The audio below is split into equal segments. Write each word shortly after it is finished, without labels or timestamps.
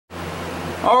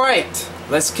Alright,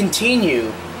 let's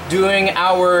continue doing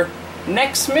our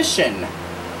next mission.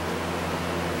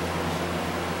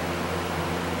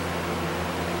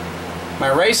 My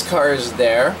race car is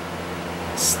there.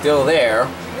 Still there.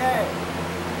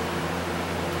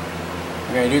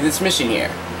 We're gonna do this mission here.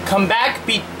 Come back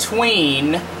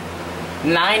between 9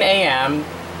 a.m.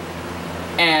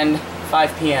 and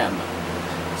 5 p.m.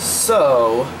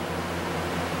 So,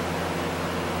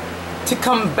 to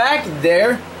come back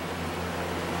there,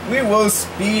 we will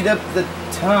speed up the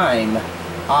time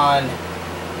on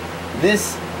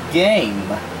this game.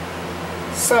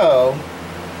 So,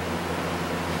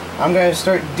 I'm gonna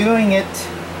start doing it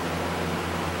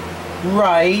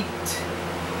right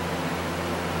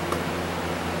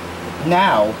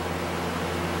now.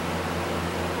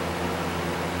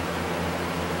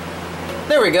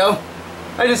 There we go.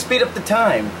 I just speed up the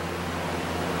time.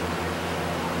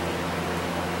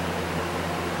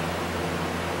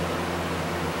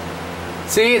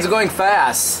 See, it's going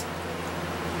fast.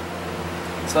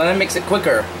 So that makes it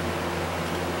quicker.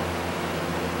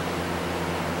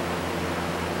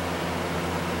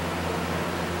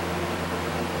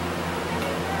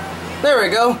 There we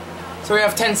go. So we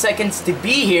have 10 seconds to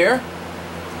be here.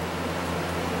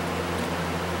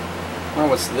 Or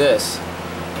what's this?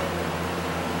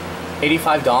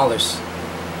 $85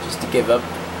 just to give up.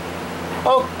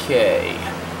 Okay.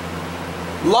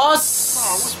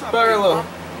 Los Perlos.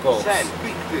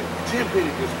 Jim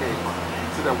Penny just came by.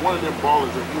 Said that one of them ballers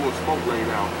that you and Smoke laid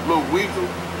out, Lil Weasel,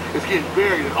 is getting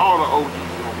buried and all the OGs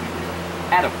gonna be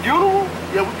there. At a funeral?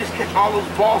 Yeah, we just catch all those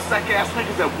ball sack ass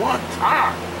niggas at one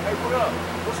time. Hey, what up?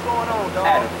 What's going on, dog?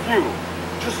 At a funeral.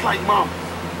 Just like mama.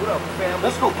 What up, family?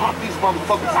 Let's go pop these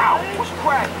motherfuckers out. What's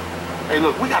cracking? Hey,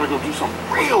 look, we gotta go do something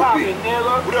real big.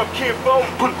 What up, kid, folks?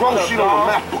 Put Grove Street on the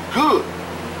map for good.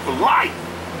 For life.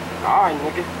 Alright,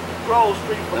 nigga. Grove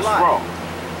Street for life. Let's roll.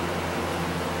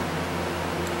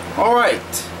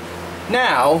 Alright.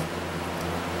 Now,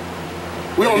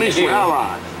 We don't need some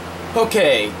allies.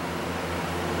 okay.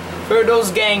 For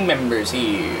those gang members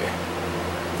here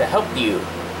to help you,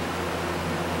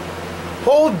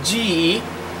 hold G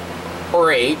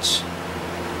or H.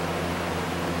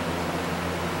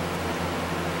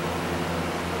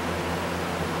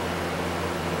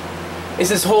 It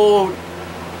says hold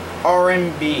R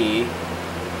and B.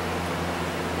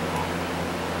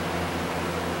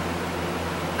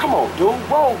 Come on, dude.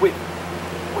 Roll with me.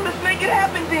 Well, let's make it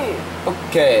happen then.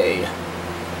 Okay.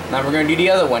 Now we're gonna do the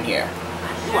other one here.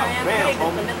 You are man,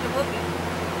 homie.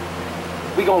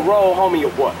 We gonna roll, homie,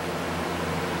 or what?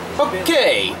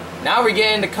 Okay. Now we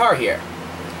get in the car here.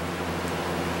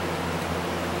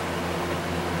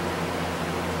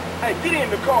 Hey, get in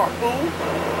the car, fool.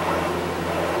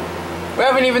 We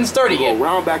haven't even started We'll yet. go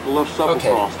round back to left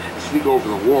Sepulcros and sneak over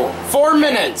the wall. 4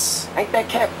 minutes. Ain't that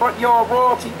cat front yard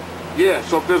royalty? Yeah,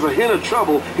 so if there's a hint of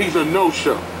trouble, he's a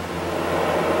no-show.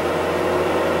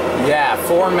 Yeah,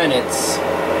 4 minutes.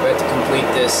 We have to complete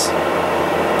this.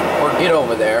 Or get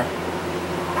over there.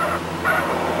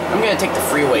 I'm gonna take the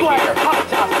freeway You ain't here. apologize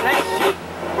for that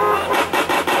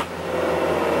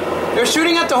shit. They're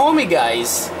shooting at the homie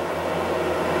guys.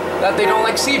 That they don't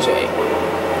like CJ.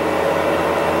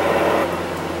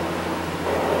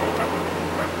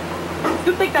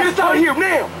 You think that's out here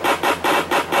now?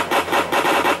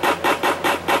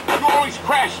 You always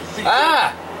crashing, CJ.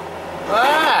 Ah!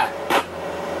 Ah!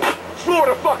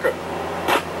 Slaughter fucker.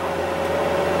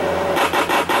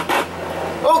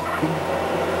 Oh!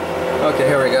 Okay,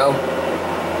 here we go.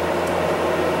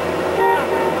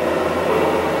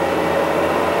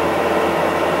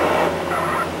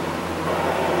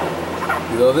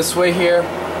 We go this way here.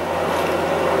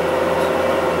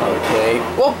 Okay.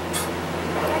 Whoop!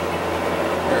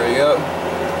 There we go.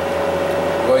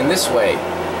 Going this way.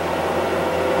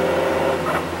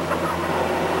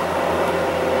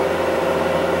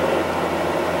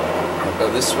 I'll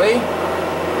go this way.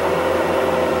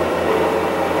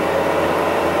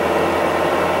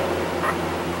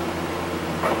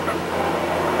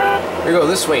 We go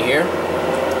this way here.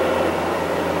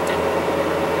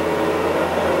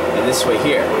 And this way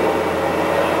here.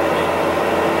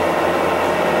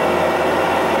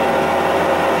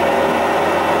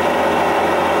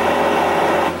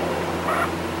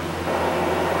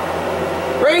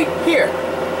 Right here.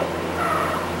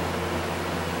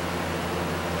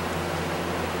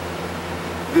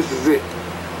 This is it.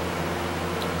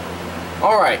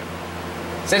 Alright.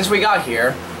 Since we got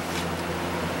here.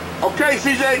 Okay,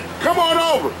 CJ, come on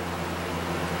over.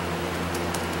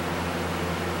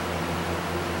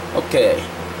 Okay.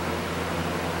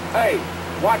 Hey,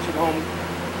 watch it, homie.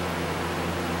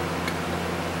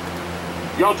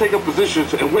 Y'all take up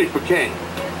positions and wait for Kane.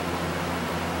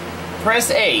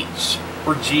 press H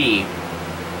or G.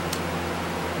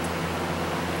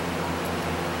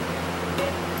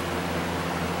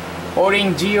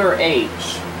 Holding G or H.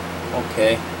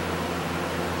 Okay.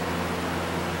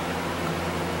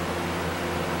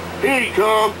 Here he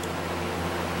comes.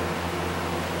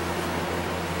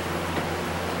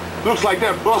 Looks like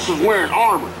that buster's wearing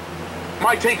armor.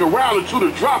 Might take a round or two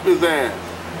to drop his ass.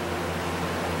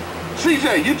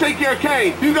 CJ, you take care of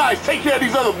Kane. You guys take care of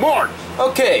these other marks.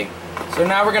 Okay. So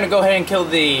now we're gonna go ahead and kill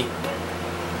the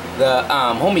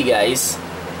homie guys.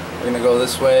 We're gonna go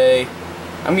this way.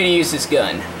 I'm gonna use this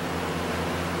gun.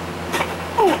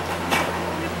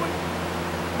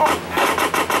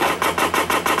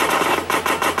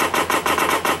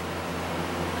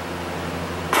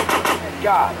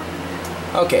 God.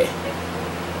 Okay.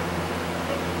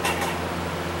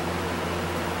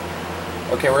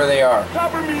 Okay, where they are.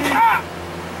 Cover me! Ah.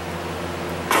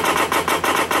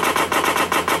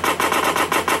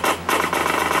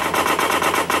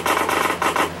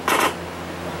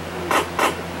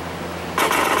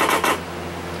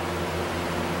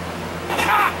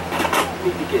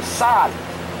 Need to get solid.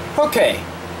 Okay,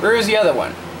 where is the other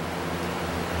one?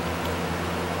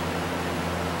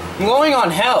 I'm going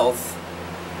on health.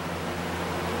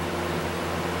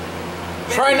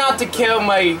 Try not to kill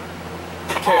my...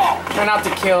 Try not to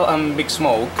kill Big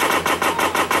Smoke.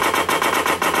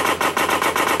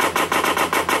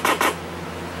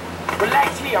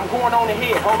 Relax here, I'm going on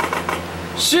ahead,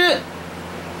 homie. Shit!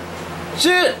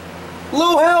 Shit!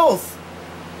 Low health!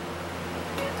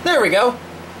 There we go.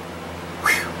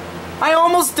 Whew. I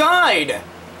almost died!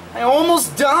 I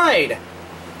almost died!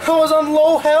 I was on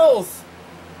low health!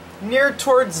 Near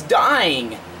towards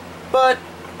dying. But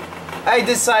I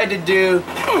decided to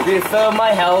refill my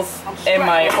health and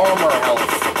my armor health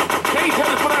Kane's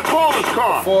headed for that baller's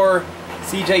car. before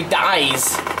CJ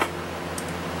dies.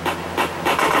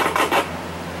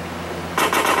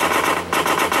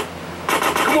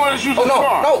 Come on, let's use Oh the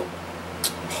car. no, no!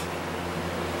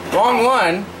 Wrong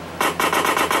one.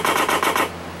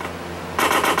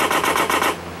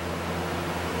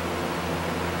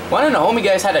 One of the homie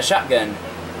guys had a shotgun.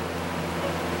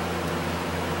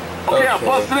 Okay, I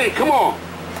busted in. Come on.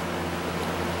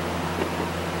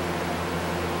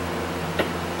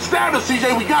 Stab us,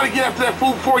 CJ. We gotta get after that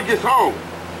fool before he gets home.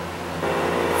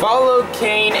 Follow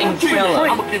Kane and kill I'm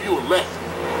him. gonna give you a lesson.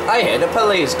 I hit a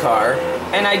police car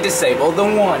and I disabled the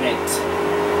warrant.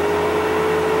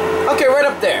 Okay, right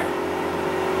up there.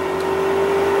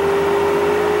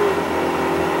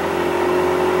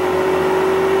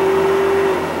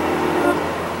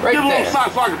 Right Get a little there.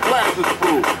 side so I can blast this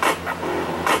fool.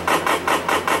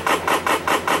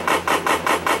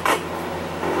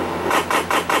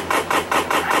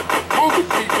 Move it,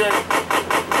 CJ.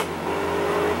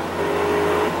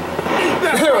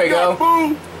 There we go.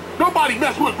 Fool. Nobody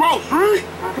mess with grocery.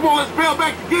 Come on, let's bail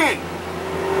back again.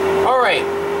 Alright,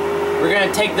 we're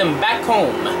gonna take them back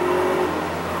home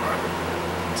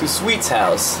to Sweet's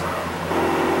house.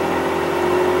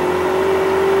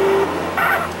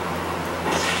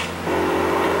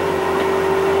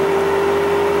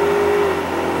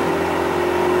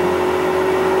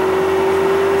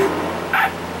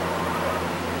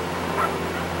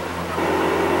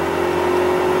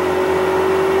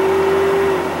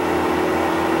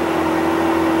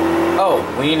 Oh,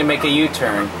 we need to make a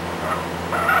U-turn.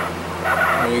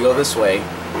 And we go this way.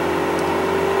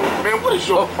 Man, what is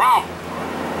your problem?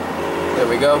 There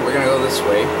we go. We're gonna go this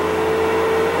way.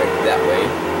 Right that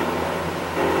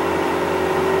way.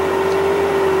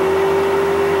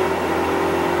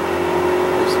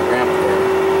 There's a ramp there.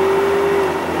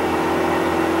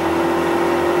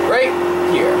 Right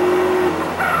here.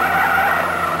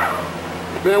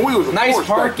 Man, we was a Nice force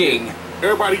back parking. then.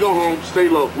 Everybody go home, stay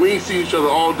low. We ain't see each other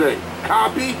all day.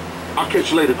 Copy? I'll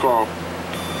catch you later, Carl.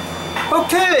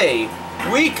 Okay,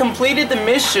 we completed the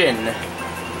mission.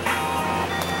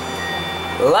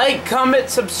 Like, comment,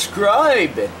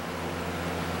 subscribe.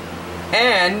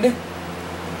 And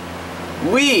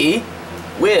we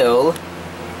will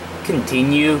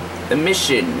continue the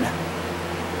mission.